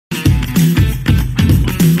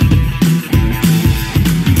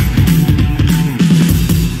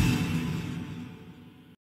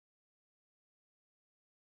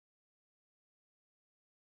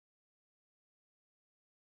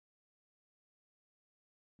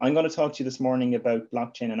I'm going to talk to you this morning about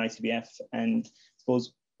blockchain and ICBF, and I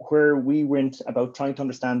suppose where we went about trying to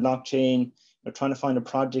understand blockchain, trying to find a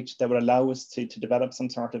project that would allow us to develop some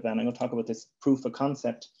sort of, and I'm going to talk about this proof of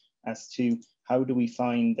concept as to how do we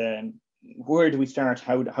find, where do we start,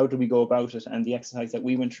 how do we go about it, and the exercise that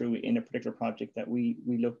we went through in a particular project that we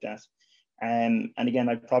looked at. And again,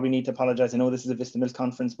 I probably need to apologize. I know this is a Vista Mills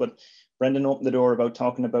conference, but Brendan opened the door about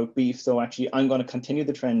talking about beef. So actually, I'm going to continue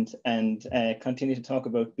the trend and continue to talk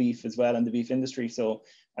about beef as well and the beef industry. So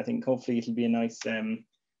I think hopefully it'll be a nice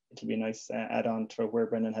add-on to where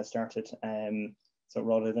Brendan has started. So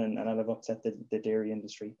rather than, and I'll have upset the dairy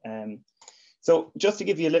industry. So just to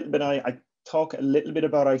give you a little bit, I talk a little bit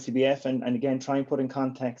about ICBF and again, try and put in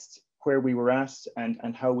context where we were at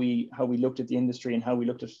and how we looked at the industry and how we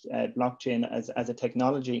looked at blockchain as a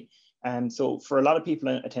technology. So for a lot of people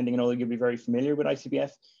attending, I know you'll be very familiar with ICBF,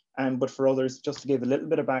 but for others, just to give a little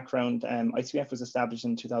bit of background, ICBF was established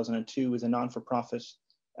in 2002 as a non-for-profit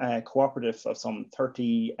cooperative of some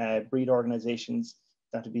 30 breed organizations,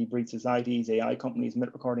 that would be breed societies, AI companies,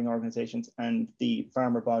 milk recording organizations, and the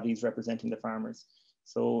farmer bodies representing the farmers.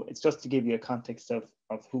 So it's just to give you a context of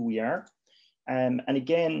who we are. And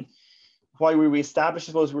again, why were we established?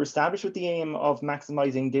 I suppose we were established with the aim of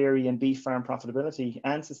maximizing dairy and beef farm profitability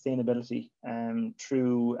and sustainability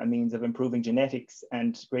through a means of improving genetics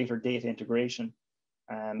and greater data integration.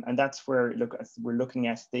 And that's where we're looking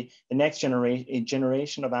at the next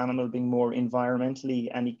generation of animal being more environmentally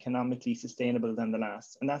and economically sustainable than the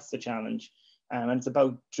last. And that's the challenge. And it's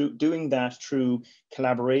about doing that through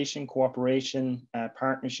collaboration, cooperation,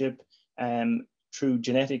 partnership, through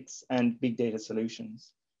genetics and big data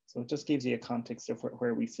solutions. So it just gives you a context of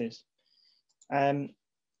where we sit.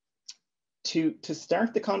 To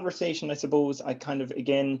start the conversation, I suppose I kind of,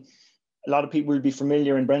 again, a lot of people will be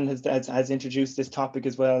familiar, and Brendan has introduced this topic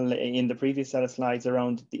as well in the previous set of slides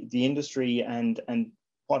around the industry and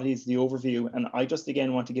what is the overview. And I just,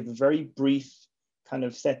 again, want to give a very brief kind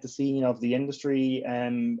of set the scene of the industry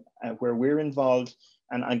where we're involved.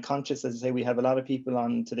 And I'm conscious, as I say, we have a lot of people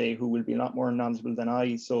on today who will be a lot more knowledgeable than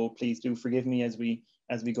I, so please do forgive me as we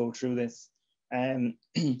go through this. Again,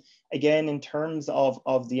 in terms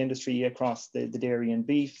of the industry across the dairy and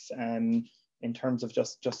beef, in terms of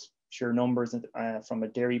just sheer numbers, from a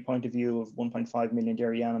dairy point of view of 1.5 million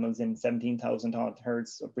dairy animals in 17,000 odd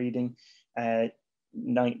herds of breeding,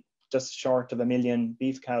 just short of 1 million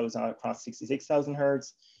beef cows across 66,000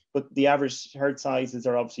 herds. But the average herd sizes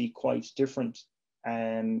are obviously quite different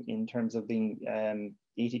in terms of being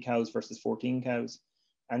 80 cows versus 14 cows.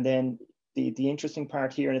 And then the interesting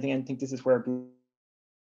part here, and I think this is where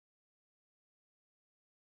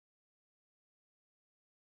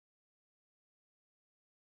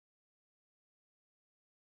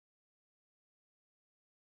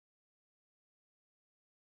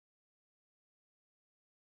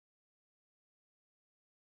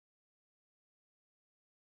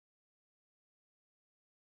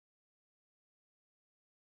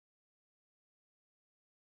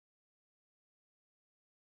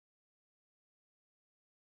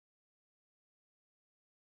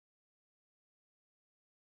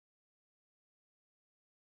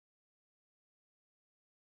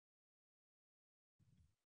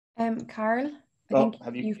Karl, I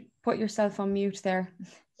think you've put yourself on mute there.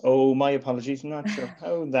 Oh, my apologies. I'm not sure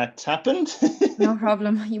how that happened. No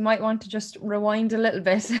problem. You might want to just rewind a little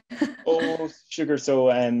bit. Oh, sugar.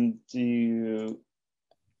 So do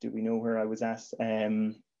we know where I was at?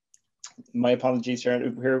 My apologies, Sharon.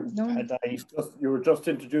 You were just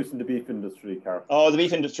introducing the beef industry, Karl. Oh, the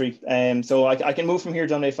beef industry. So I can move from here,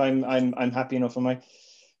 John, if I'm happy enough. Am I?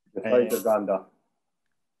 The slides are gone down.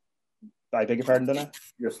 I beg your pardon, Donna?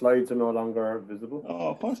 Your slides are no longer visible.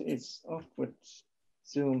 Oh, what is up with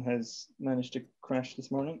Zoom has managed to crash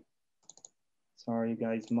this morning? Sorry,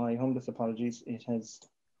 guys. My humblest apologies. It has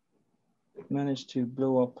managed to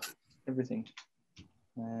blow up everything.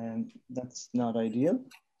 And that's not ideal.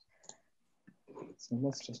 So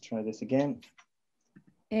let's just try this again.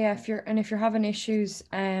 Yeah, if you're having issues,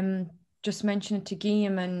 just mention it to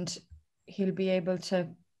Guillaume and he'll be able to.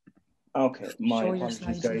 Okay, my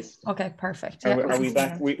apologies, guys. Okay, perfect. Are we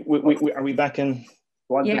back? Are we back in?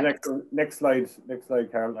 Go on to the next slide,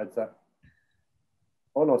 Karl. I'd say.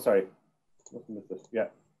 Oh no, sorry. Yeah.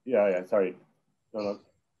 Sorry. No.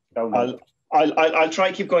 Down I'll try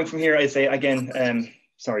and keep going from here. I say again.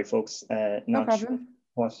 Sorry, folks. No problem.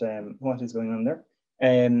 Sure what is going on there.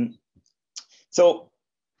 So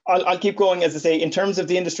I'll keep going. As I say, in terms of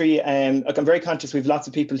the industry, like I'm very conscious we've lots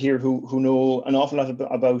of people here who know an awful lot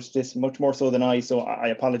about this, much more so than I. So I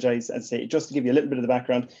apologise. As I say, just to give you a little bit of the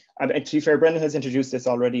background. And to be fair, Brendan has introduced this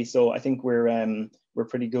already, so I think we're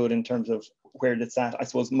pretty good in terms of where it's at. I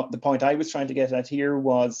suppose the point I was trying to get at here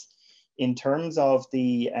was in terms of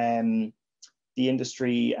the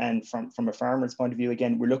industry and from a farmer's point of view.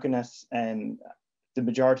 Again, we're looking at the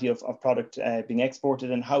majority of product being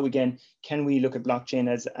exported, and how again can we look at blockchain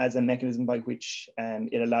as a mechanism by which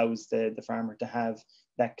it allows the farmer to have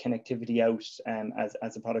that connectivity out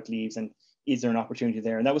as the product leaves, and is there an opportunity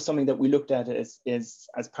there? And that was something that we looked at as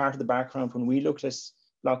part of the background when we looked at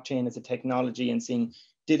blockchain as a technology, and seeing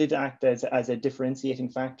did it act as a differentiating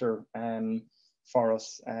factor for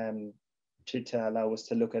us to allow us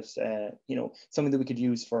to look at something that we could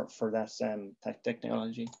use for that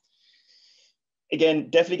technology. Again,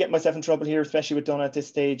 definitely get myself in trouble here, especially with Donna at this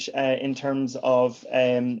stage in terms of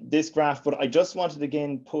this graph, but I just wanted to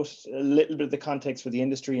again put a little bit of the context for the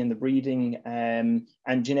industry and the breeding and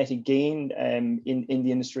genetic gain in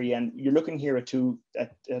the industry. And you're looking here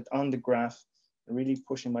on the graph, really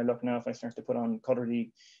pushing my luck now if I start to put on colour-y,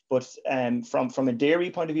 but from a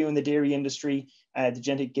dairy point of view in the dairy industry, the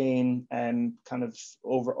genetic gain kind of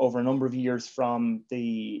over a number of years from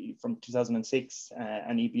 2006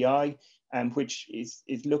 and EBI, which is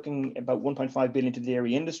looking about 1.5 billion to the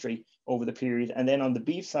dairy industry over the period. And then on the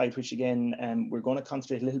beef side, which again, we're going to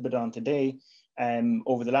concentrate a little bit on today,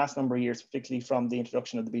 over the last number of years, particularly from the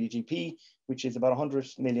introduction of the BDGP, which is about 100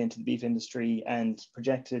 million to the beef industry, and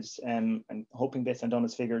projected, I'm hoping based on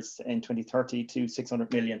Donna's figures, in 2030 to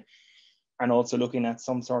 600 million. And also looking at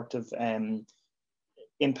some sort of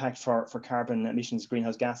impact for carbon emissions,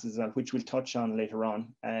 greenhouse gases as well, which we'll touch on later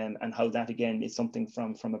on, and how that again is something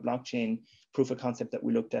from a blockchain proof of concept that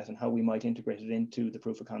we looked at, and how we might integrate it into the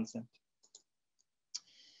proof of concept.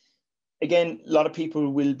 Again, a lot of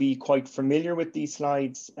people will be quite familiar with these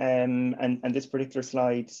slides and this particular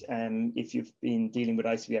slide if you've been dealing with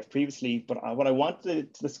ICBF previously. But what I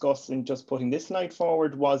wanted to discuss in just putting this slide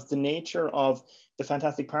forward was the nature of the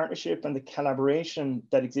fantastic partnership and the collaboration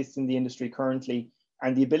that exists in the industry currently,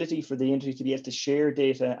 and the ability for the industry to be able to share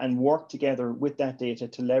data and work together with that data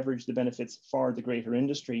to leverage the benefits for the greater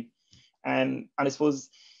industry. And I suppose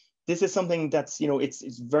this is something that's,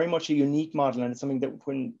 it's very much a unique model, and it's something that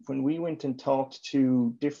when we went and talked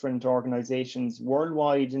to different organizations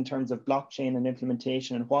worldwide in terms of blockchain and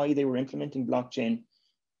implementation and why they were implementing blockchain,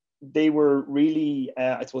 they were really,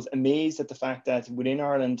 I suppose, amazed at the fact that within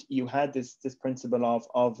Ireland, you had this principle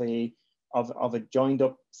of a joined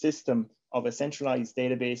up system, of a centralized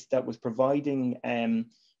database that was providing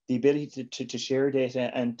the ability to share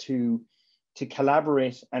data and to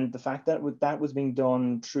collaborate, and the fact that that was being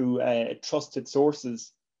done through trusted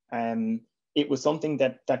sources. It was something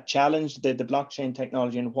that challenged the blockchain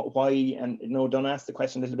technology, and why. And Don asked the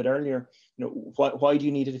question a little bit earlier. Why do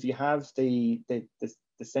you need it if you have the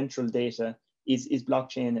central data? Is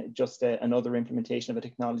blockchain just another implementation of a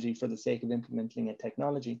technology for the sake of implementing a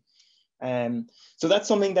technology? So that's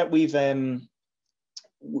something that we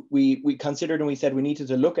considered, and we said we needed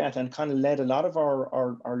to look at, and kind of led a lot of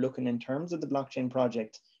our looking in terms of the blockchain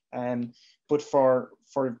project. But for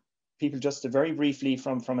people, just to very briefly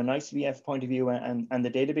from an ICBF point of view, and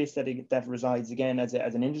the database that resides again as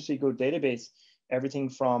an industry good database, everything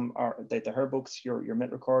from the herbooks, your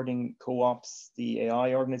milk recording co-ops, the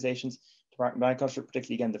AI organizations, Department of Agriculture,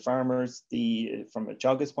 particularly again the farmers, from a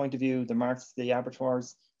Teagasc point of view, the marts, the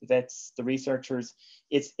abattoirs, the vets, the researchers.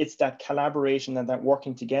 It's that collaboration and that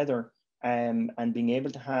working together, and being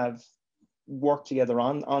able to work together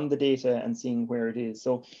on the data and seeing where it is.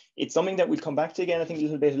 So it's something that we'll come back to again, I think, a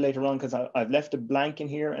little bit later on, because I've left a blank in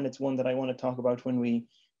here, and it's one that I want to talk about when we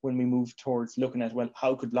move towards looking at, well,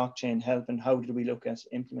 how could blockchain help, and how did we look at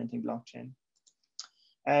implementing blockchain?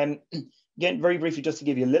 Again, very briefly, just to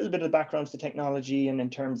give you a little bit of background to the technology and in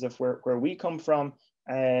terms of where we come from,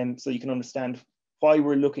 so you can understand why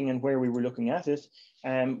we're looking and where we were looking at it.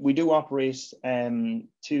 We do operate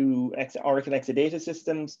two Oracle Exadata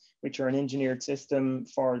systems, which are an engineered system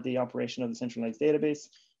for the operation of the centralized database.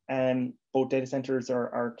 Both data centers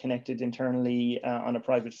are connected internally on a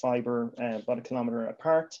private fiber about 1 kilometer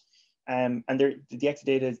apart. And the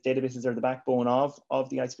Exadata databases are the backbone of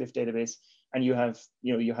the ICBF database. And you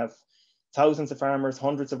have thousands of farmers,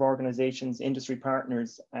 hundreds of organizations, industry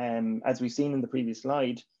partners, as we've seen in the previous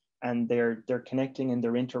slide, and they're connecting and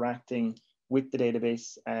they're interacting with the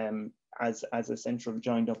database as a central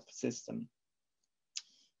joined up system.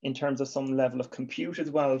 In terms of some level of compute as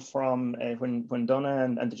well, from when Donna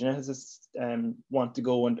and the geneticists want to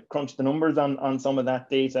go and crunch the numbers on some of that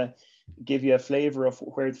data, give you a flavor of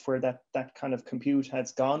where that kind of compute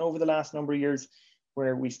has gone over the last number of years,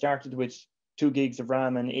 where we started with 2 gigs of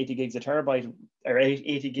RAM and 80 gigs of terabyte, or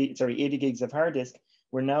 80 gigs of hard disk.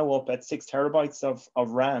 We're now up at 6 terabytes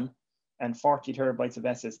of RAM and 40 terabytes of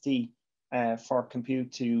SSD for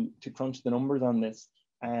compute to crunch the numbers on this.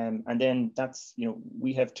 And then that's,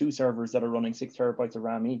 we have 2 servers that are running 6 terabytes of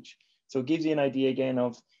RAM each. So it gives you an idea again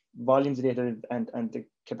of volumes of data and the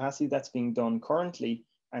capacity that's being done currently,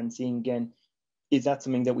 and seeing again, is that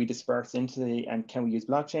something that we disperse into and can we use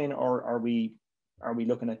blockchain, or are we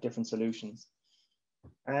looking at different solutions?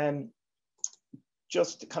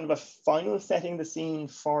 Just kind of a final setting the scene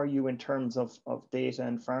for you in terms of data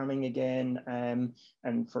and farming again,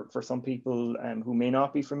 and for some people who may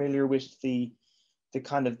not be familiar with the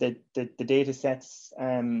kind of the data sets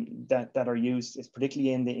that are used, is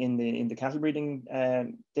particularly in the cattle breeding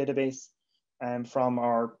database, from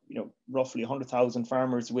our roughly 100,000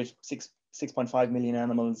 farmers with 6.5 million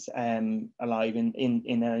animals alive in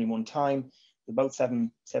any one time, about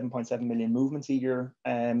 7.7 million movements a year.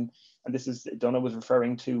 And this is, Donna was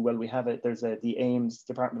referring to, well, we have it, there's the AIMS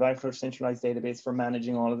Department of Agriculture centralized database for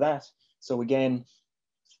managing all of that. So again,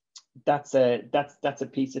 that's a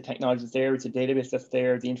piece of technology that's there. It's a database that's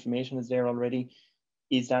there. The information is there already.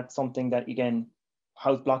 Is that something that, again,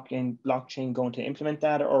 how's blockchain going to implement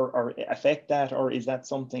that or affect that? Or is that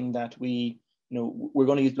something that we're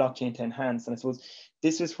going to use blockchain to enhance? And I suppose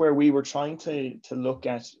this is where we were trying to look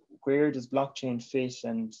at, where does blockchain fit,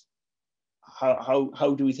 and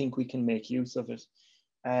how do we think we can make use of it?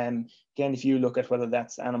 Again, if you look at whether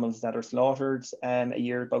that's animals that are slaughtered a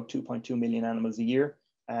year, about 2.2 million animals a year,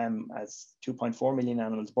 as 2.4 million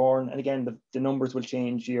animals born. And again, the numbers will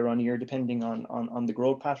change year on year depending on the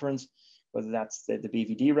growth patterns, whether that's the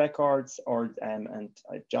BVD records or, and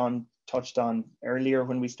John touched on earlier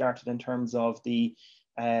when we started in terms of the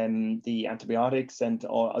antibiotics and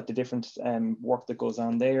all the different work that goes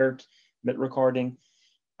on there, milk recording.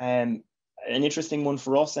 An interesting one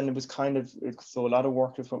for us, and it was so a lot of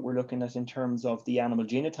work is what we're looking at in terms of the animal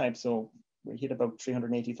genotype. So we hit about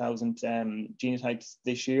 380,000 genotypes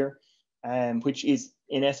this year, which is,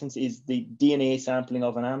 in essence, is the DNA sampling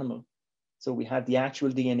of an animal. So we have the actual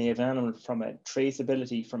DNA of an animal from a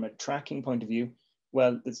traceability, from a tracking point of view.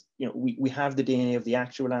 Well, we have the DNA of the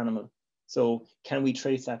actual animal. So can we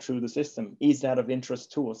trace that through the system? Is that of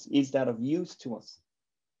interest to us? Is that of use to us?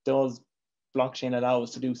 Does blockchain allow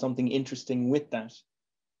us to do something interesting with that?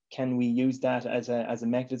 Can we use that as a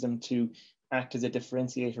mechanism to act as a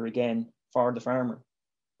differentiator again for the farmer?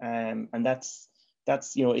 And that's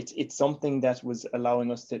it's something that was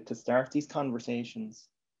allowing us to start these conversations.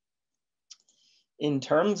 In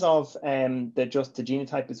terms of just the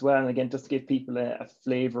genotype as well, and again, just to give people a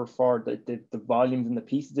flavor for the volumes and the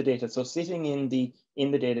pieces of data. So sitting in the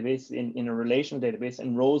database, in a relational database,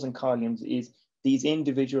 in rows and columns, is these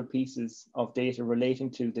individual pieces of data relating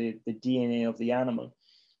to the DNA of the animal.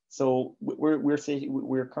 So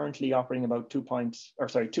we're currently operating about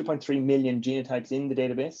 2.3 million genotypes in the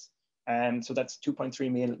database. So that's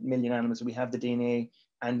 2.3 million animals. We have the DNA,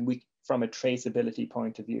 and from a traceability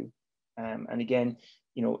point of view. And again,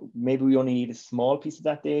 maybe we only need a small piece of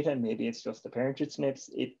that data, and maybe it's just the parentage SNPs.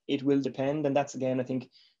 It will depend. And that's, again, I think,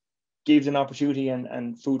 gives an opportunity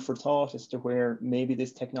and food for thought as to where maybe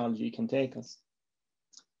this technology can take us.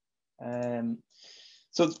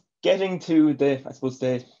 So getting to the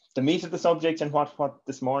meat of the subject, and what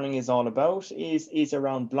this morning is all about is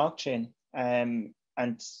around blockchain. And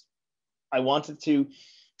I wanted to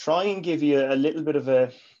try and give you a little bit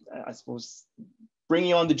of bring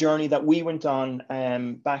you on the journey that we went on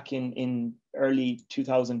back in early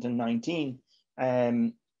 2019.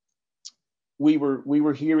 We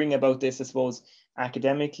were hearing about this, I suppose,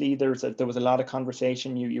 academically. There was a lot of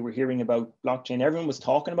conversation. You were hearing about blockchain. Everyone was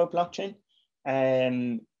talking about blockchain,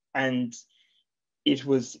 and it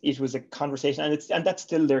was a conversation, and that's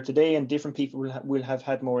still there today. And different people will have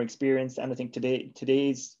had more experience. And I think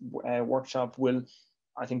today's workshop will,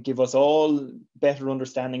 I think, give us all better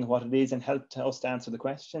understanding of what it is, and help us to answer the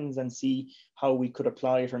questions and see how we could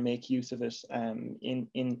apply it or make use of it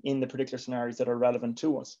in the particular scenarios that are relevant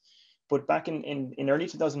to us. But back in early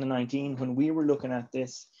 2019, when we were looking at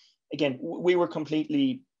this, again, we were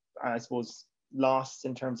completely, I suppose, lost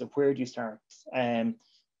in terms of where do you start.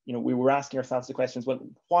 We were asking ourselves the questions, well,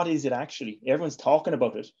 what is it actually? Everyone's talking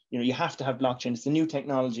about it. You have to have blockchain. It's the new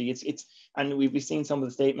technology. And we've seen some of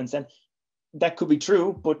the statements, and that could be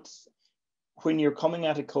true, but when you're coming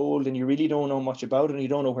at it cold and you really don't know much about it and you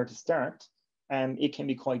don't know where to start, it can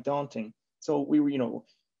be quite daunting. So we were,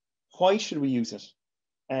 why should we use it?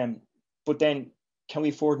 But then, can we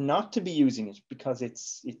afford not to be using it because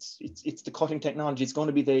it's the cutting technology? It's going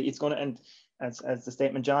to be and as the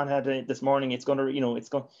statement John had this morning, it's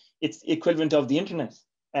equivalent of the internet.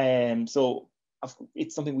 So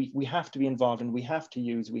it's something we have to be involved in, we have to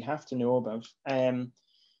use, we have to know about. And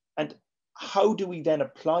how do we then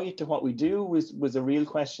apply it to what we do was a real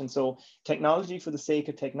question. So technology for the sake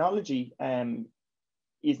of technology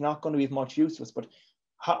is not going to be of much use to us, but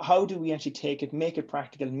how do we actually take it, make it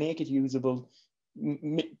practical, make it usable,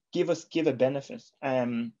 give a benefit?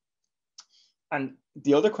 And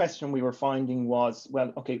the other question we were finding was,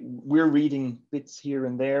 well, okay, we're reading bits here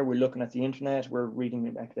and there, we're looking at the internet, we're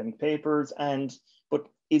reading academic papers, but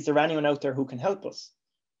is there anyone out there who can help us?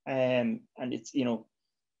 And it's,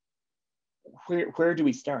 where do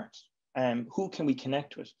we start? Who can we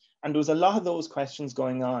connect with? And there was a lot of those questions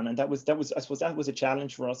going on, and I suppose that was a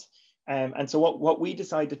challenge for us. And so what we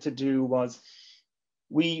decided to do was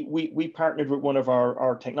we partnered with one of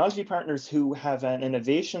our technology partners who have an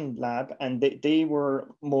innovation lab, and they were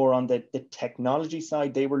more on the technology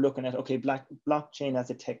side. They were looking at, okay, blockchain as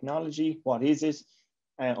a technology, what is it?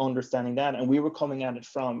 Understanding that. And we were coming at it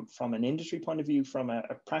from an industry point of view, from a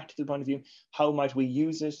practical point of view. How might we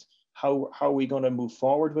use it? How are we going to move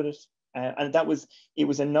forward with it? And it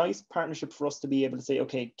was a nice partnership for us to be able to say,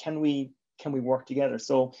 okay, can we work together?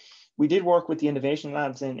 So we did work with the innovation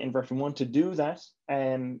labs in version 1 to do that.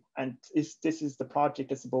 And this is the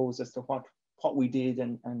project, I suppose, as to what we did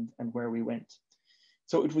and where we went.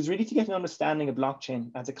 So it was really to get an understanding of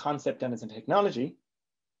blockchain as a concept and as a technology,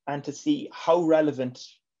 and to see how relevant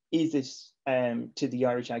is it to the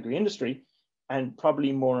Irish agri-industry, and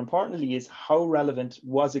probably more importantly is how relevant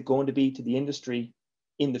was it going to be to the industry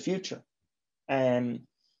in the future.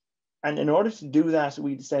 And in order to do that,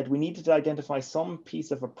 we said we needed to identify some piece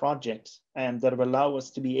of a project that would allow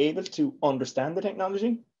us to be able to understand the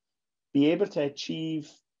technology, be able to achieve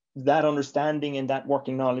that understanding and that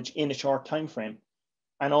working knowledge in a short time frame,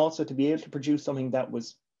 and also to be able to produce something that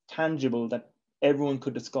was tangible, that everyone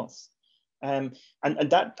could discuss. And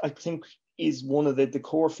that, I think, is one of the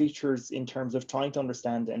core features in terms of trying to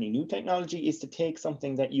understand any new technology, is to take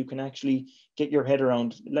something that you can actually get your head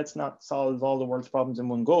around. Let's not solve all the world's problems in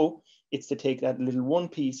one go. It's to take that little one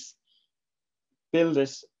piece, build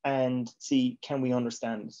it, and see, can we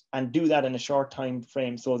understand it? And do that in a short time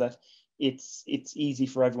frame so that it's easy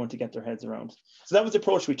for everyone to get their heads around. So that was the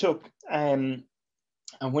approach we took. And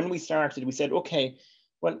when we started, we said, okay,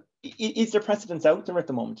 well, is there precedence out there at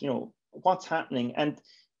the moment? What's happening? And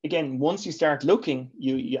again, once you start looking,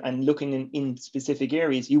 and looking in specific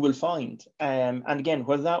areas, you will find. And again,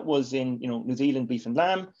 whether that was in New Zealand beef and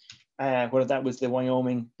lamb, whether that was the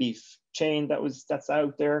Wyoming beef chain that's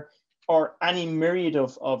out there, or any myriad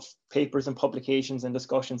of papers and publications and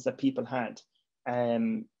discussions that people had,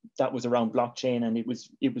 that was around blockchain, and it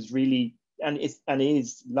was really and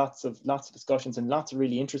is lots of discussions and lots of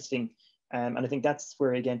really interesting. And I think that's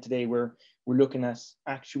where, again, today we're looking at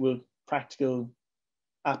actual practical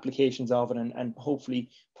applications of it, and hopefully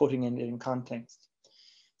putting it in context.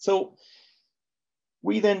 So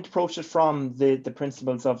we then approached it from the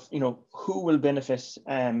principles of, who will benefit,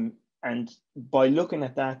 and by looking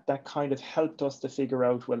at that kind of helped us to figure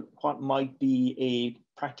out, well, what might be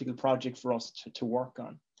a practical project for us to work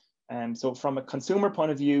on. So from a consumer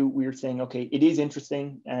point of view, we were saying, okay, it is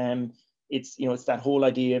interesting. It's that whole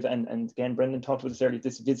idea of, and again, Brendan talked about this earlier,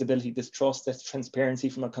 this visibility, this trust, this transparency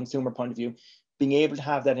from a consumer point of view, being able to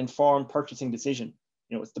have that informed purchasing decision.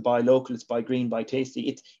 It's the buy local, it's buy green, buy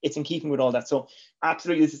tasty. It's in keeping with all that. So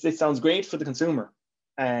absolutely, this sounds great for the consumer,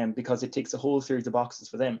 because it ticks a whole series of boxes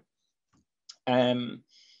for them.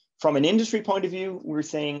 From an industry point of view, we're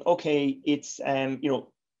saying, okay, it's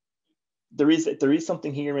there is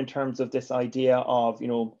something here in terms of this idea of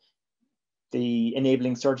the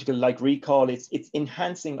enabling surgical like recall. It's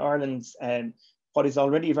enhancing Ireland's what is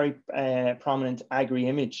already a very prominent agri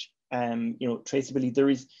image.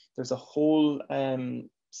 Traceability. There's a whole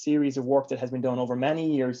series of work that has been done over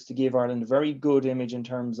many years to give Ireland a very good image in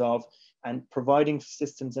terms of and providing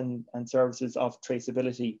systems and services of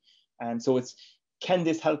traceability. And so can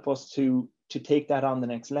this help us to take that on the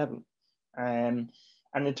next level? And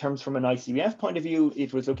in terms from an ICBF point of view,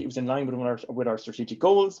 it was in line with our strategic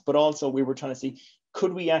goals, but also we were trying to see,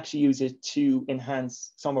 could we actually use it to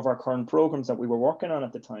enhance some of our current programs that we were working on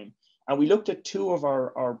at the time? And we looked at two of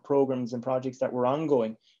our programs and projects that were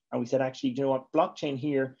ongoing, and we said, actually, you know what, blockchain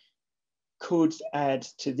here could add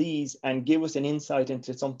to these and give us an insight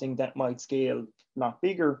into something that might scale a lot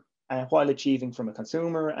bigger, while achieving from a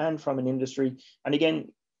consumer and from an industry. And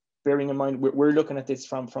again, bearing in mind, we're looking at this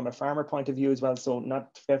from a farmer point of view as well. So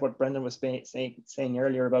not to forget what Brendan was saying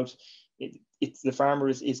earlier about it, it's the farmer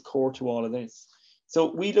is core to all of this. So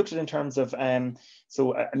we looked at it in terms of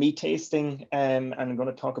so a meat tasting, and I'm going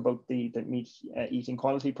to talk about the meat eating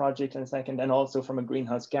quality project in a second, and also from a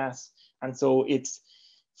greenhouse gas. And so it's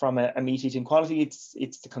from a meat eating quality,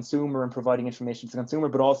 it's the consumer and providing information to the consumer,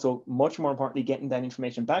 but also much more importantly, getting that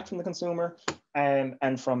information back from the consumer.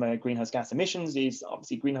 And from a greenhouse gas emissions, is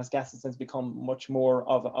obviously greenhouse gases has become much more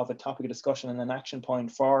of a topic of discussion and an action point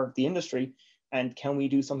for the industry. And can we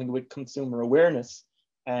do something with consumer awareness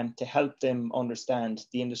to help them understand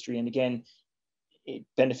the industry, and again,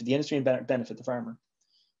 benefit the industry and benefit the farmer.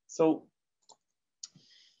 So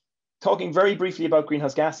talking very briefly about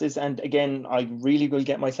greenhouse gases, and again, I really will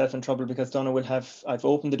get myself in trouble because Donna will I've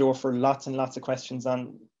opened the door for lots and lots of questions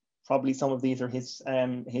on, probably some of these are his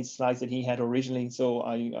slides that he had originally, so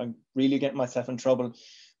I really get myself in trouble.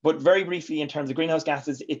 But very briefly, in terms of greenhouse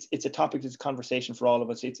gases, it's a topic that's a conversation for all of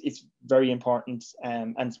us. It's very important,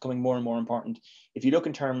 and it's becoming more and more important. If you look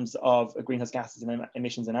in terms of greenhouse gases and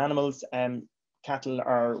emissions in animals, cattle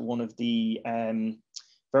are one of the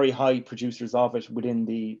very high producers of it within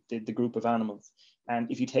the group of animals. And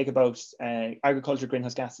if you take about agriculture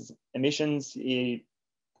greenhouse gases emissions,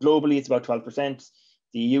 globally it's about 12%,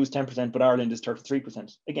 the EU is 10%, but Ireland is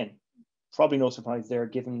 33%. Again, probably no surprise there,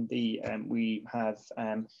 given we have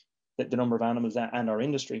the number of animals and our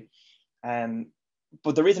industry.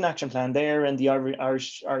 But there is an action plan there, and the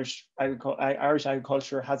Irish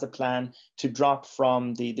agriculture has a plan to drop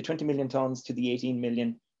from the 20 million tonnes to the 18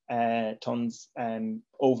 million tonnes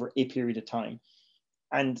over a period of time.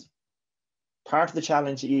 And part of the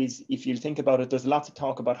challenge is, if you think about it, there's lots of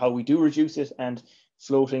talk about how we do reduce it, and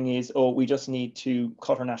floating is, oh, we just need to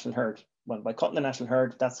cut our national herd. Well, by cutting the national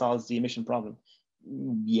herd, that solves the emission problem.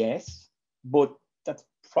 Yes, but that's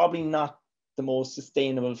probably not the most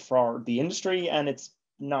sustainable for the industry, and it's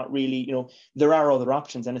not really, there are other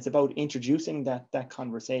options, and it's about introducing that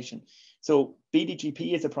conversation. So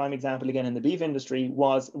BDGP is a prime example, again, in the beef industry,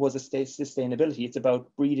 was a sustainability. It's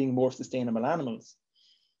about breeding more sustainable animals.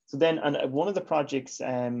 So then, and one of the projects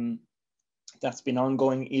that's been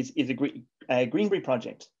ongoing is a green breed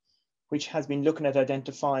project, which has been looking at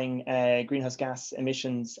identifying greenhouse gas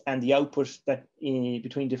emissions and the output that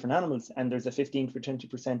between different animals. And there's a 15 to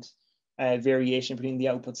 20% variation between the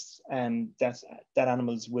outputs that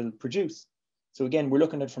animals will produce. So again, we're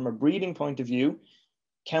looking at it from a breeding point of view.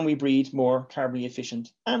 Can we breed more carbon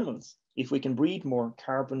efficient animals? If we can breed more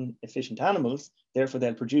carbon efficient animals, therefore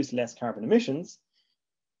they'll produce less carbon emissions,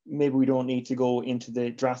 maybe we don't need to go into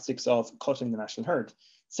the drastics of cutting the national herd.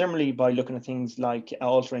 Similarly, by looking at things like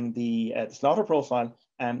altering the slaughter profile,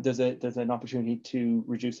 there's an opportunity to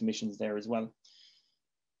reduce emissions there as well.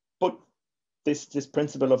 But this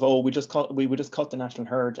principle of, oh, we would just cut the national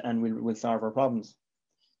herd and we'll solve our problems.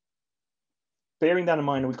 Bearing that in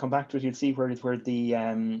mind, and we'll come back to it, you'll see where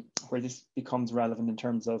this becomes relevant in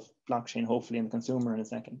terms of blockchain, hopefully, and the consumer in a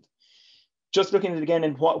second. Just looking at it again,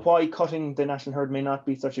 and why cutting the national herd may not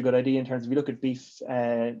be such a good idea in terms of, if you look at beef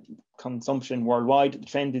consumption worldwide, the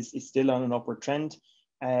trend is still on an upward trend.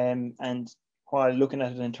 And while looking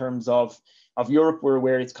at it in terms of Europe, we're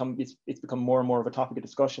aware it's become more and more of a topic of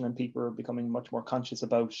discussion, and people are becoming much more conscious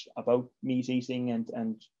about meat eating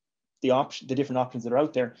and the different options that are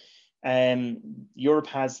out there. Europe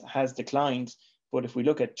has declined, but if we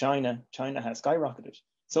look at China has skyrocketed.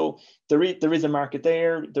 So there is a market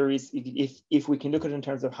there. There is, if we can look at it in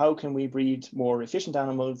terms of how can we breed more efficient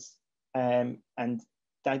animals, and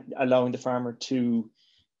that allowing the farmer to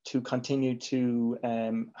continue to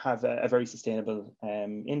have a very sustainable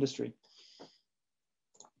industry.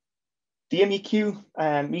 The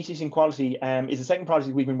MEQ, meat eating quality, is the second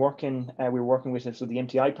project we've been working. We're working with it, so the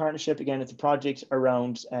MTI partnership. Again, it's a project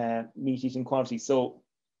around meat eating quality. So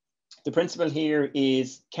the principle here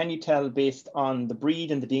is, can you tell based on the breed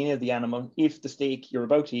and the DNA of the animal if the steak you're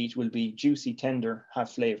about to eat will be juicy, tender, have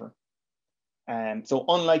flavor? So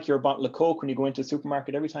unlike your bottle of Coke, when you go into a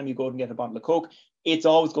supermarket, every time you go and get a bottle of Coke, it's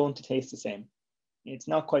always going to taste the same. It's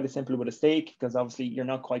not quite as simple with a steak, because obviously you're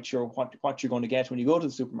not quite sure what you're going to get when you go to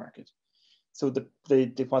the supermarket. So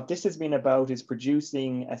what this has been about is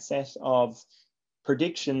producing a set of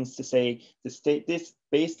predictions to say this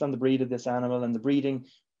based on the breed of this animal and the breeding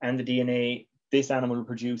and the DNA, this animal will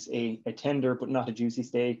produce a tender but not a juicy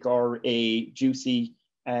steak, or a juicy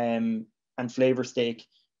and flavor steak.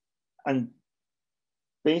 And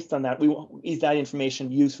based on that, is that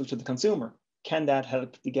information useful to the consumer? Can that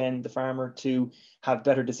help, again, the farmer to have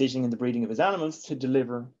better decisioning in the breeding of his animals to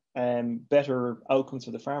deliver better outcomes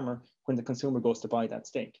for the farmer when the consumer goes to buy that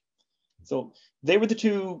steak? So they were the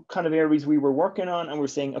two kind of areas we were working on, and we're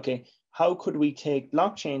saying, okay, how could we take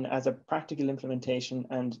blockchain as a practical implementation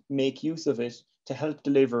and make use of it to help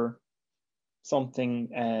deliver something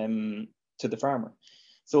to the farmer?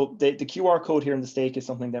 So the QR code here in the stake is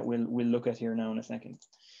something that we'll look at here now in a second.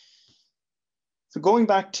 So going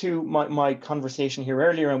back to my conversation here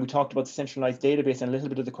earlier, and we talked about the centralized database and a little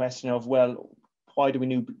bit of the question of, well, why do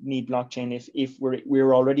we need blockchain if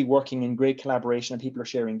we're already working in great collaboration and people are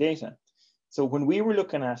sharing data? So when we were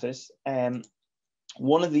looking at it,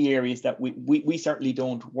 one of the areas that we certainly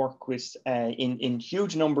don't work with in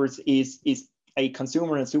huge numbers is a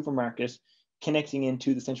consumer in a supermarket connecting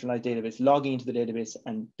into the centralized database, logging into the database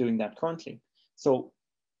and doing that currently. So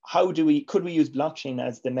could we use blockchain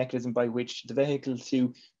as the mechanism by which the vehicle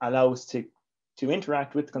to allow us to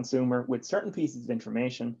interact with the consumer with certain pieces of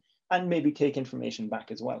information and maybe take information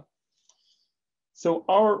back as well? So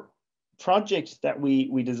our project that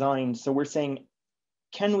we designed, so we're saying,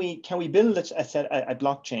 can we build a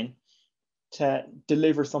blockchain to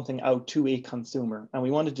deliver something out to a consumer? And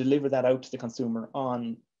we want to deliver that out to the consumer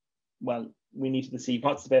on, well, we needed to see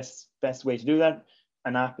what's the best way to do that.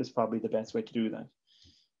 An app is probably the best way to do that.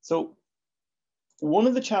 So one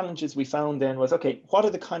of the challenges we found then was, okay, what are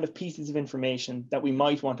the kind of pieces of information that we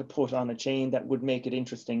might want to put on a chain that would make it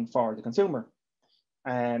interesting for the consumer?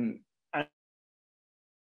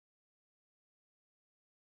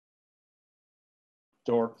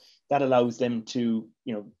 Or that allows them to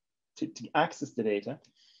access the data.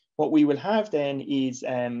 What we will have then is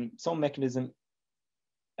some mechanism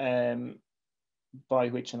by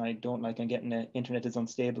which, and I don't like I'm getting an internet is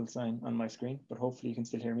unstable sign on my screen, but hopefully you can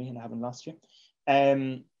still hear me and I haven't lost you.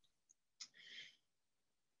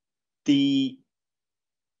 The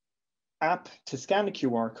app to scan the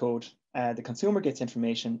QR code, the consumer gets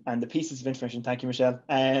information, and the pieces of information, thank you, Michelle,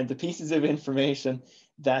 and the pieces of information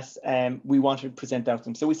that we want to present out to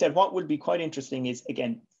them. So we said what would be quite interesting is,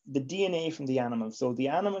 again, the DNA from the animal. So the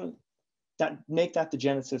animal, make that the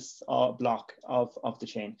genesis block of the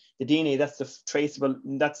chain. The DNA, that's the traceable,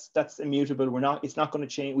 that's immutable. It's not going to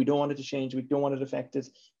change. We don't want it to change. We don't want it affected.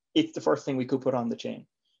 It's the first thing we could put on the chain.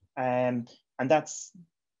 And that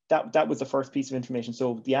was the first piece of information.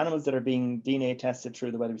 So the animals that are being DNA tested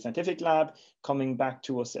through the Weatherby Scientific Lab, coming back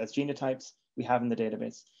to us as genotypes, we have in the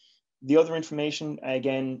database. The other information,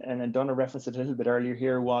 again, and Donna referenced it a little bit earlier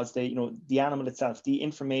here, was the animal itself, the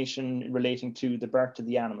information relating to the birth of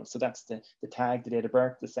the animal. So that's the tag, the date of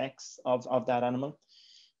birth, the sex of that animal.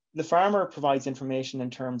 The farmer provides information in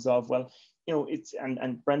terms of, well, it's,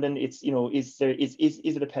 and Brendan, it's, is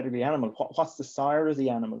it a pedigree animal? What's the sire of the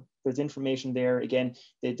animal? There's information there, again,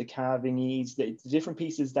 the calving needs, the different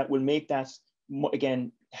pieces that will make that,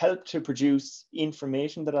 again, help to produce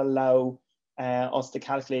information that allow us to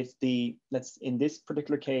calculate in this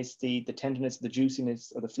particular case, the tenderness, the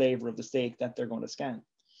juiciness, or the flavor of the steak that they're going to scan.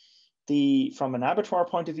 From an abattoir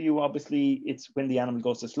point of view, obviously, it's when the animal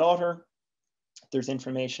goes to slaughter. There's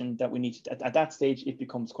information that we need to, at that stage, it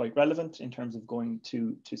becomes quite relevant in terms of going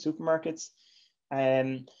to supermarkets.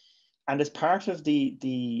 And as part of the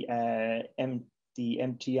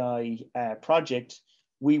MTI project,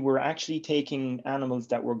 we were actually taking animals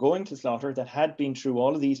that were going to slaughter that had been through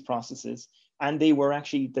all of these processes, and they were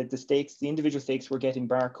actually, the steaks, the individual steaks were getting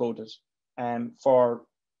barcoded for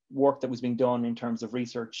work that was being done in terms of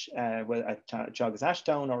research at Teagasc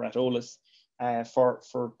Ashdown or at OLIS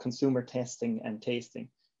for consumer testing and tasting.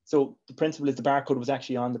 So the principle is the barcode was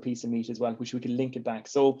actually on the piece of meat as well, which we could link it back.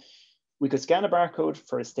 So we could scan a barcode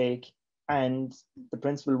for a steak, and the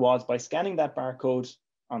principle was by scanning that barcode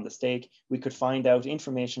on the steak, we could find out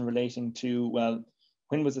information relating to, well,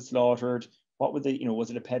 when was it slaughtered? What was it,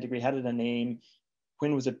 was it a pedigree? Had it a name?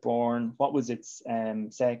 When was it born? What was its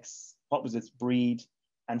sex? What was its breed?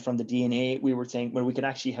 And from the DNA, we were saying, well, we could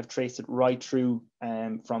actually have traced it right through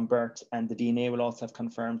from birth, and the DNA will also have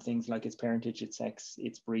confirmed things like its parentage, its sex,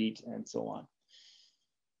 its breed, and so on.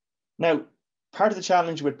 Now, part of the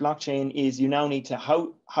challenge with blockchain is you now need to,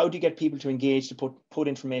 how do you get people to engage to put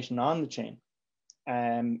information on the chain?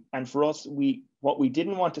 And for us, what we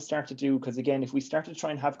didn't want to start to do, because again, if we started to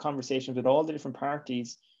try and have conversations with all the different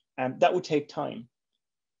parties, that would take time.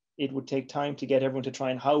 It would take time to get everyone to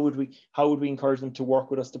try, and how would we encourage them to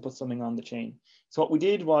work with us to put something on the chain? So what we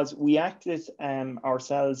did was we acted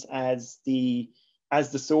ourselves as the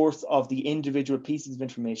source of the individual pieces of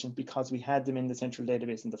information, because we had them in the central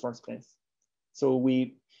database in the first place. So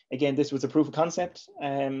again, this was a proof of concept.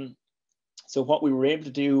 So what we were able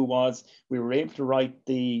to do was we were able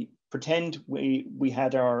to pretend we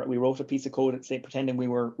wrote a piece of code, say pretending we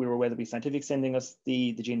were Weatherby Scientific sending us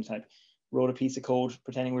the genotype, wrote a piece of code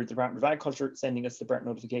pretending we were the Department of Agriculture sending us the birth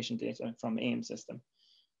notification data from AIM system.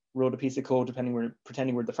 wrote a piece of code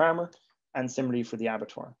pretending we're the farmer, and similarly for the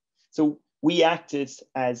abattoir. So we acted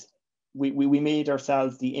as, we made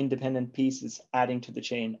ourselves the independent pieces adding to the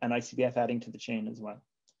chain, and ICBF adding to the chain as well.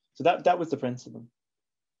 So that was the principle.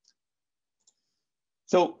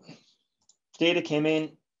 So data came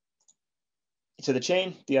in to the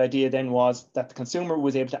chain. The idea then was that the consumer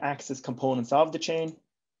was able to access components of the chain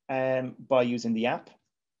by using the app.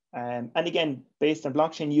 And again, based on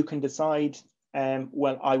blockchain, you can decide,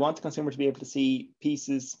 well, I want the consumer to be able to see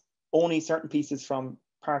pieces, only certain pieces from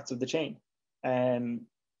parts of the chain. And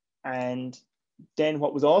then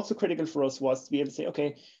what was also critical for us was to be able to say,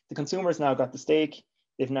 okay, the consumer's now got the steak,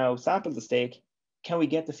 they've now sampled the steak. Can we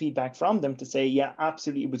get the feedback from them to say, yeah,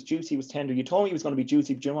 absolutely, it was juicy, it was tender. You told me it was going to be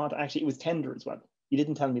juicy, but you know what? Actually, it was tender as well. You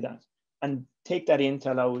didn't tell me that. And take that in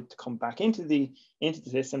to allow it to come back into the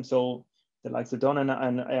system, so the likes of Dunn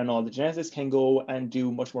and all the geneticists can go and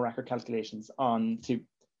do much more accurate calculations on to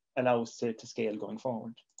allow us to scale going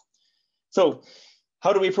forward. So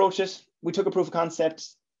how do we approach it? We took a proof of concept.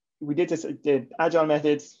 We did this, the agile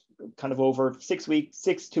methods, kind of over 6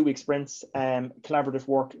 2-week sprints, collaborative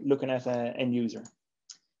work, looking at an end user.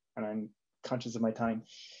 And I'm conscious of my time.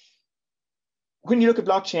 When you look at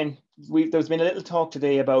blockchain, there's been a little talk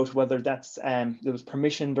today about whether that's there was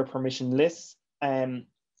permissioned or permissionless.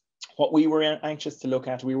 What we were anxious to look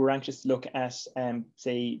at,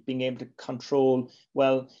 say, being able to control,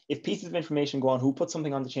 well, if pieces of information go on, who puts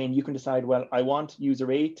something on the chain, you can decide, well, I want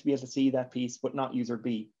user A to be able to see that piece, but not user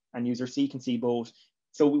B, and user C can see both.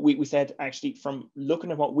 So we said, actually, from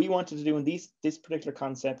looking at what we wanted to do in this particular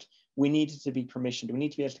concept, we needed to be permissioned. We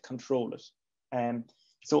need to be able to control it.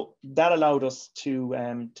 So that allowed us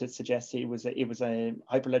to suggest it was a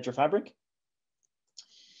Hyperledger Fabric.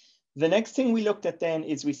 The next thing we looked at then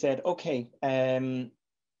is we said, okay,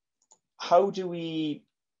 how do we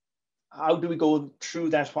go through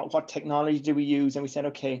that? What technology do we use? And we said,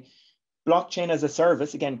 okay, blockchain as a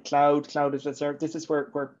service, again, cloud as a service. This is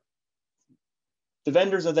where the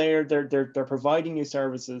vendors are there. They're providing you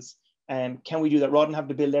services. Can we do that rather than have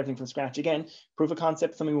to build everything from scratch? Again, proof of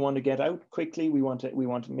concept, something we want to get out quickly. We want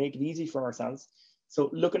to make it easy for ourselves. So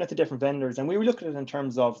looking at the different vendors, and we were looking at it in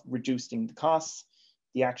terms of reducing the costs,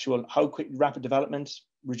 the actual rapid development,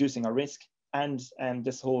 reducing our risk, and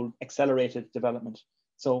this whole accelerated development.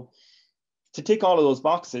 So to tick all of those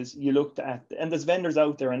boxes, you looked at, and there's vendors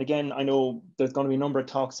out there. And again, I know there's going to be a number of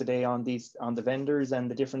talks today on the vendors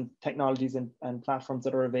and the different technologies and platforms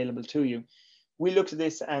that are available to you. We looked at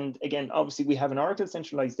this, and again, obviously we have an Oracle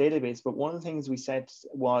centralized database, but one of the things we said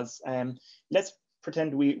was, let's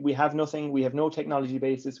pretend we have nothing, we have no technology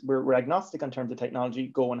basis, we're agnostic in terms of technology,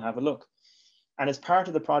 go and have a look. And as part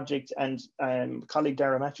of the project, and colleague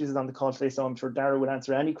Dara Matthews is on the call today, so I'm sure Dara will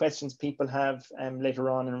answer any questions people have later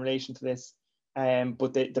on in relation to this.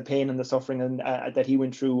 But the pain and the suffering and that he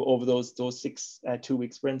went through over those 6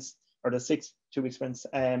 2-week sprints, or the 6 2-week sprints,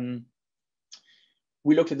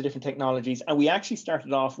 we looked at the different technologies, and we actually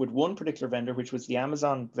started off with one particular vendor, which was the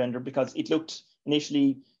Amazon vendor, because it looked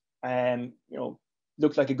initially,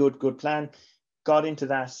 looked like a good plan. Got into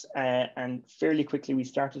that, and fairly quickly we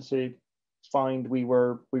started to find we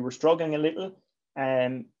were struggling a little,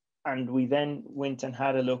 and we then went and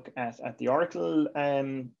had a look at the Oracle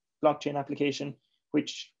blockchain application,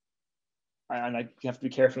 which, and I have to be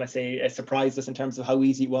careful I say, surprised us in terms of how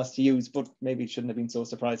easy it was to use, but maybe it shouldn't have been so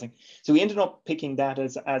surprising. So we ended up picking that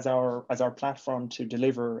as our platform to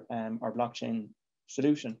deliver our blockchain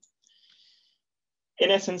solution.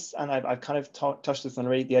 In essence, and I've kind of touched this on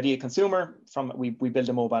already, the idea of consumer, we build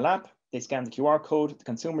a mobile app, they scan the QR code, the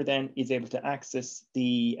consumer then is able to access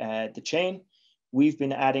the chain. We've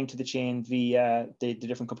been adding to the chain via the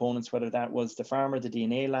different components, whether that was the farmer, the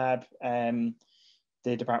DNA lab,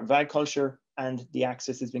 the Department of Agriculture, and the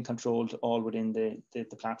access has been controlled all within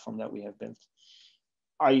the platform that we have built.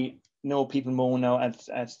 I know people moan now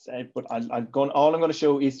but all I'm going to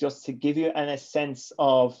show is just to give you a sense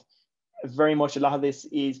of very much a lot of this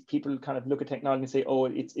is people kind of look at technology and say, oh,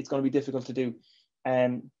 it's going to be difficult to do.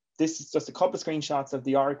 This is just a couple of screenshots of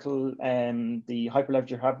the Oracle, the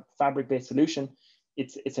Hyperledger Fabric-based solution.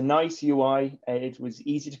 It's a nice UI. It was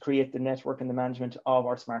easy to create the network and the management of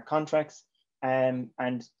our smart contracts. And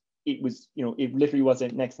it was, it literally was a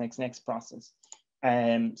next process.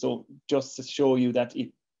 So just to show you that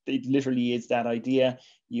it literally is that idea.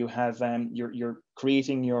 You have, you're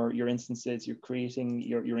creating your instances, you're creating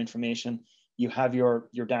your information, you have your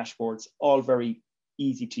dashboards, all very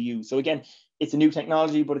easy to use. So again, it's a new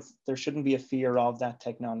technology, but there shouldn't be a fear of that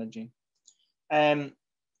technology.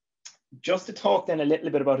 Just to talk then a little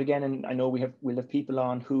bit about, again, and I know we'll have people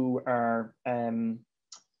on who are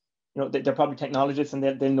you know, they're probably technologists and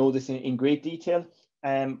they'll know this in great detail.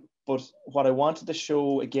 But what I wanted to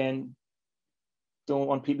show, again, don't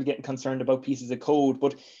want people getting concerned about pieces of code,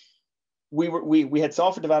 but we had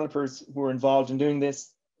software developers who were involved in doing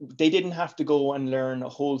this. They didn't have to go and learn a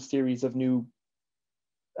whole series of new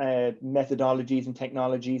methodologies and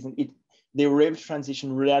technologies, and they were able to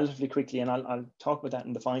transition relatively quickly, and I'll talk about that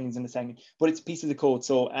in the findings in a second. But it's pieces of code,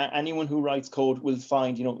 so anyone who writes code will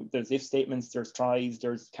find, you know, there's if statements, there's tries,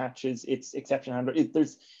 there's catches, it's exception handler.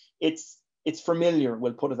 It's familiar,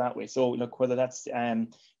 we'll put it that way. So look, whether that's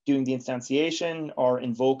doing the instantiation or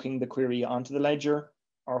invoking the query onto the ledger,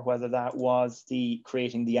 or whether that was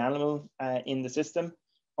creating the animal in the system,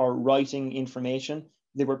 or writing information,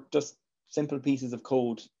 they were just simple pieces of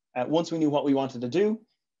code. Once we knew what we wanted to do,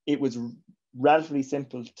 it was relatively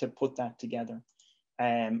simple to put that together.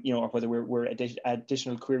 You know, or whether we're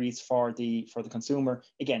additional queries for the consumer,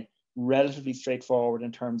 again, relatively straightforward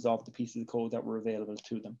in terms of the pieces of code that were available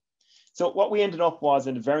to them. So what we ended up was,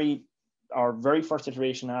 in our very first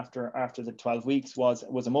iteration after the 12 weeks was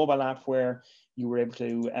a mobile app where you were able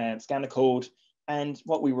to scan the code, and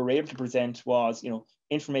what we were able to present was, you know,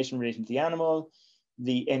 information relating to the animal,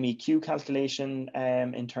 the MEQ calculation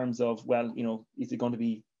in terms of, well, you know, is it going to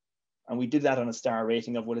be, and we did that on a star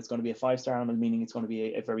rating of, well, it's going to be a 5-star animal, meaning it's going to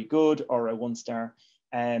be a very good, or a 1-star.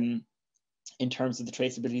 In terms of the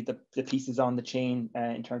traceability, the pieces on the chain,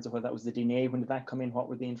 in terms of whether that was the DNA, when did that come in, what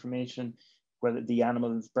were the information, whether the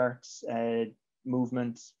animal's births,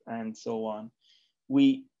 movements, and so on.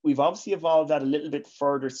 We've obviously evolved that a little bit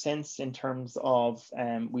further since, in terms of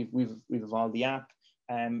we've evolved the app,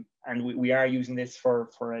 and we are using this for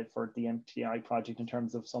the MTI project in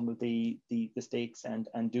terms of some of the stakes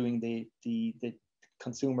and doing the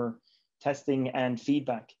consumer testing and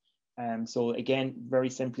feedback. So again, very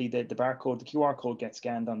simply, the barcode, the QR code gets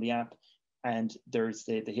scanned on the app, and there's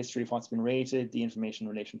the history of what's been rated, the information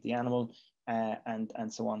in relation to the animal, and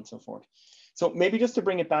so on and so forth. So maybe just to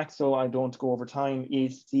bring it back so I don't go over time,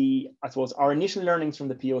 is I suppose our initial learnings from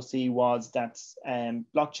the POC was that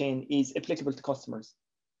blockchain is applicable to customers,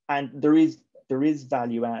 and there is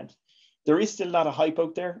value add. There is still a lot of hype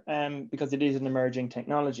out there because it is an emerging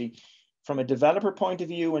technology. From a developer point of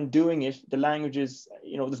view and doing it, the languages,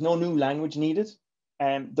 you know, there's no new language needed.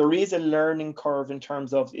 There is a learning curve in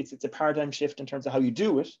terms of it's a paradigm shift in terms of how you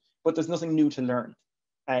do it, but there's nothing new to learn.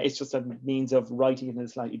 It's just a means of writing it in a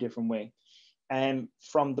slightly different way.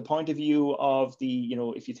 From the point of view of you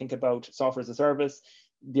know, if you think about software as a service,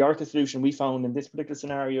 the Oracle solution we found in this particular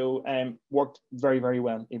scenario worked very, very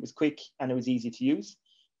well. It was quick and it was easy to use.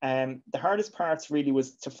 The hardest parts really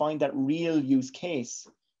was to find that real use case.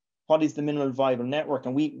 What is the minimal viable network?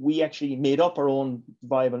 And we actually made up our own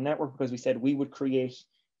viable network, because we said we would create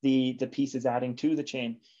the pieces adding to the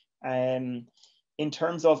chain. In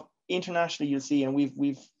terms of internationally, you'll see, and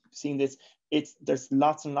we've seen this, there's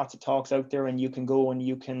lots and lots of talks out there, and you can go and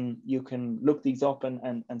you can look these up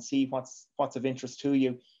and see what's of interest to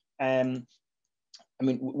you. I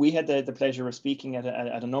mean, we had the pleasure of speaking at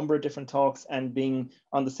a number of different talks and being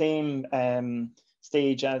on the same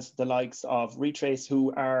stage as the likes of Retrace,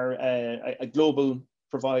 who are a global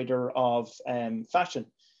provider of fashion.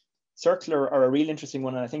 Circular are a real interesting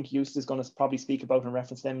one, and I think Eustace is going to probably speak about and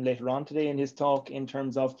reference them later on today in his talk, in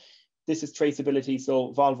terms of this is traceability.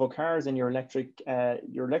 So Volvo cars and your electric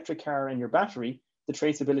car and your battery, the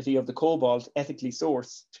traceability of the cobalt ethically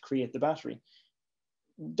sourced to create the battery.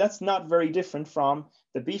 That's not very different from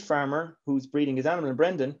the beef farmer who's breeding his animal in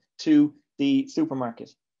Brendan to the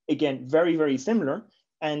supermarket. Again, very, very similar,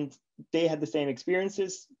 and they had the same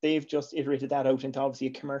experiences. They've just iterated that out into obviously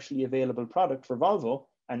a commercially available product for Volvo,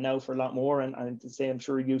 and now for a lot more. And to say, I'm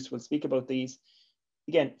sure Eustace will speak about these.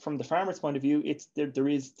 Again, from the farmer's point of view,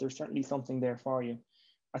 there's certainly something there for you.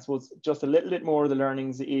 I suppose just a little bit more of the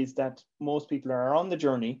learnings is that most people are on the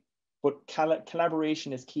journey, but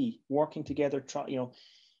collaboration is key. Working together, you know,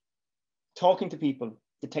 talking to people.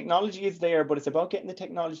 The technology is there, but it's about getting the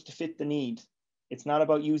technology to fit the need. It's not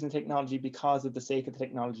about using technology because of the sake of the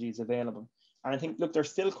technology is available. And I think, look,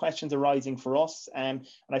 there's still questions arising for us. And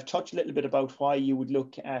I've touched a little bit about why you would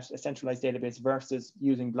look at a centralized database versus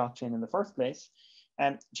using blockchain in the first place.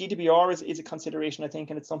 GDPR is a consideration, I think,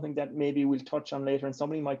 and it's something that maybe we'll touch on later, and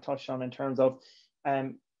somebody might touch on, in terms of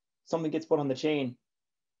something gets put on the chain,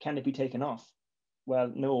 can it be taken off?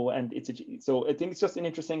 Well, no, and so I think it's just an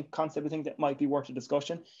interesting concept. I think that might be worth a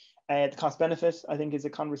discussion. The cost benefit, I think, is a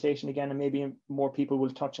conversation again, and maybe more people will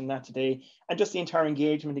touch on that today. And just the entire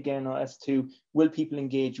engagement again, as to will people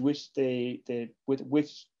engage with with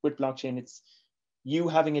blockchain? It's you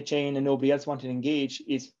having a chain and nobody else wanting to engage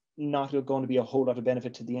is not going to be a whole lot of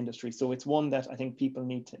benefit to the industry. So it's one that I think people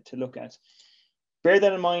need to look at. Bear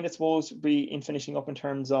that in mind, I suppose, in finishing up in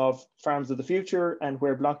terms of farms of the future and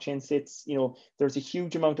where blockchain sits. There's a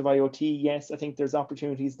huge amount of IoT. Yes, I think there's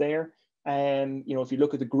opportunities there. If you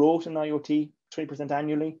look at the growth in IoT, 20%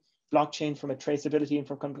 annually, blockchain from a traceability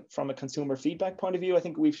and from a consumer feedback point of view, I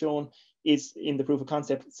think we've shown is in the proof of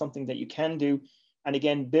concept something that you can do. And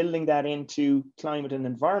again, building that into climate and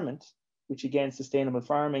environment, which again, sustainable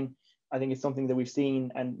farming, I think is something that we've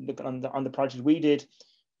seen. And look on the project we did,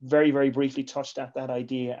 very, very briefly touched at that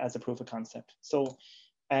idea as a proof of concept. So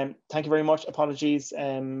thank you very much. Apologies,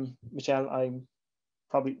 Michelle, I'm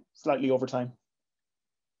probably slightly over time.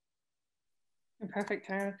 Perfect,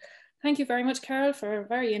 Karl. Thank you very much, Karl, for a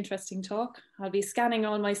very interesting talk. I'll be scanning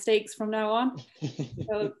all my stakes from now on.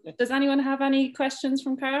 So, does anyone have any questions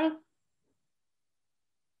from Karl?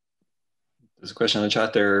 There's a question in the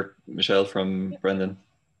chat there, Michelle, from Brendan.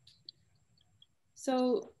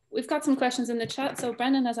 So we've got some questions in the chat. So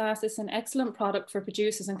Brendan has asked, it's an excellent product for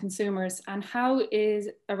producers and consumers, and how is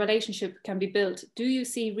a relationship can be built? Do you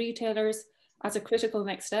see retailers as a critical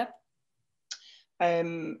next step?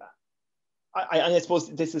 I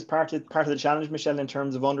suppose this is part of the challenge, Michelle, in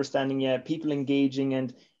terms of understanding, people engaging,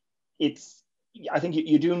 and I think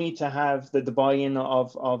you do need to have the buy-in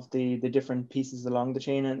of the different pieces along the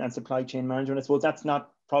chain and supply chain management. I suppose that's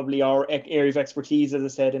not probably our area of expertise, as I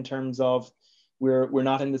said, in terms of we're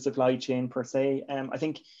not in the supply chain per se. I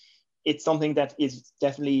think it's something that is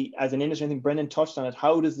definitely, as an industry, I think Brendan touched on it.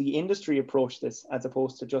 How does the industry approach this, as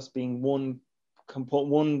opposed to just being one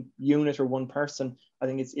unit or one person? I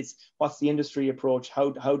think it's what's the industry approach? How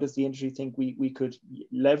does the industry think we could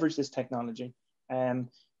leverage this technology? And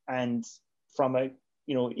from a,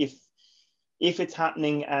 if it's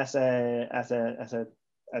happening as a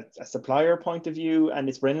supplier point of view, and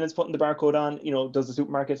it's Brendan that's putting the barcode on, does the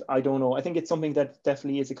supermarket? I don't know. I think it's something that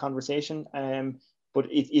definitely is a conversation,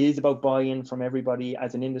 but it is about buy-in from everybody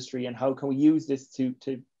as an industry, and how can we use this to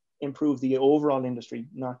improve the overall industry,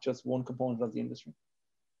 not just one component of the industry.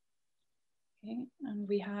 Okay, and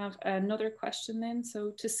we have another question then.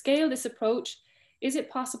 So to scale this approach, is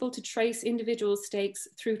it possible to trace individual stakes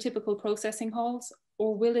through typical processing halls,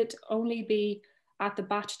 or will it only be at the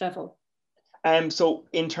batch level? So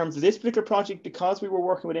in terms of this particular project, because we were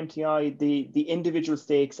working with MTI, the individual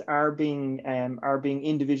stakes are being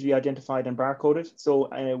individually identified and barcoded. So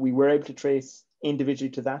we were able to trace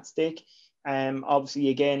individually to that stake. Obviously,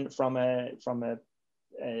 again, from a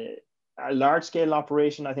large scale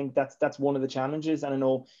operation, I think that's one of the challenges. And I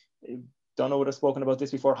know, don't know what I've spoken about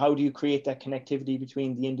this before. How do you create that connectivity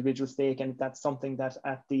between the individual stake? And that's something that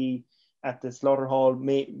at the slaughter hall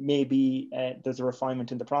maybe there's a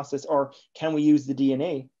refinement in the process. Or can we use the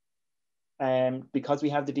DNA? Because we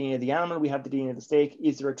have the DNA of the animal, we have the DNA of the steak.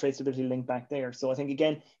 Is there a traceability link back there? So I think,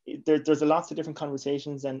 again, there's lots of different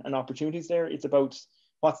conversations and opportunities there. It's about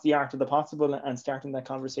what's the art of the possible, and starting that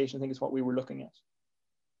conversation, I think, is what we were looking at.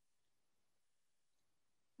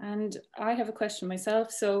 And I have a question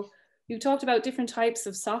myself. So you talked about different types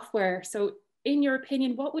of software. So in your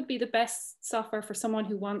opinion, what would be the best software for someone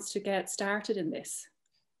who wants to get started in this?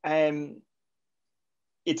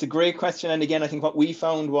 It's a great question. And again, I think what we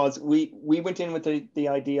found was we went in with the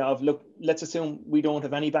idea of, look, let's assume we don't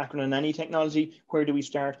have any background in any technology. Where do we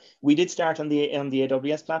start? We did start on the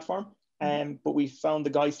AWS platform, but we found the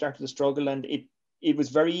guys started to struggle, and it was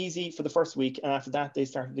very easy for the first week. And after that, they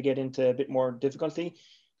started to get into a bit more difficulty.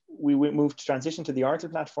 We moved to transition to the Oracle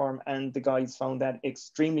platform, and the guys found that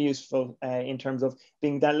extremely useful in terms of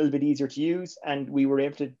being that little bit easier to use. And we were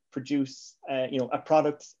able to produce a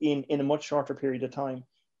product in a much shorter period of time.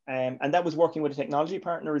 And that was working with a technology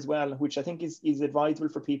partner as well, which I think is advisable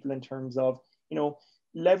for people in terms of,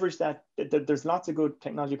 leverage that. There's lots of good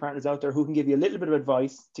technology partners out there who can give you a little bit of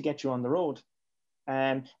advice to get you on the road.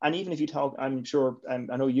 And even if you talk, I'm sure, I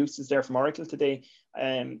know Eustace is there from Oracle today,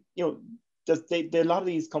 a lot of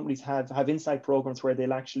these companies have insight programs where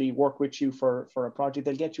they'll actually work with you for a project.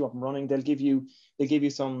 They'll get you up and running. They'll give you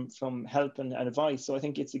some help and advice. So I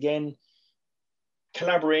think it's, again,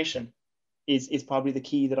 collaboration is probably the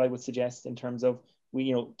key that I would suggest in terms of,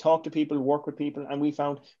 we talk to people, work with people, and we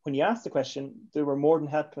found when you ask the question, they were more than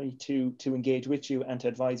happy to engage with you and to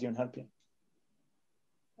advise you and help you.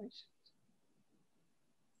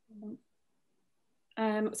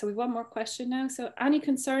 So we've one more question now. So any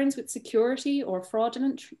concerns with security or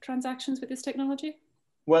fraudulent transactions with this technology?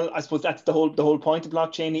 Well, I suppose that's the whole point of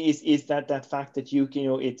blockchain is that fact that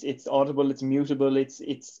it's auditable, it's mutable,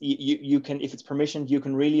 you can, if it's permissioned, you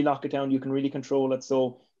can really lock it down, you can really control it.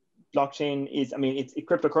 So blockchain is,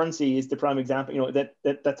 cryptocurrency is the prime example.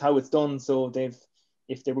 That's how it's done. So they've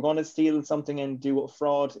if they were going to steal something and do a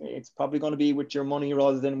fraud, it's probably going to be with your money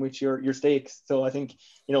rather than with your stakes. So I think,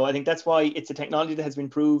 you know, I think that's why it's a technology that has been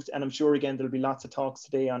proved, and I'm sure again there'll be lots of talks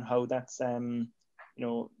today on how that's you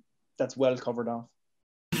know, that's well covered off.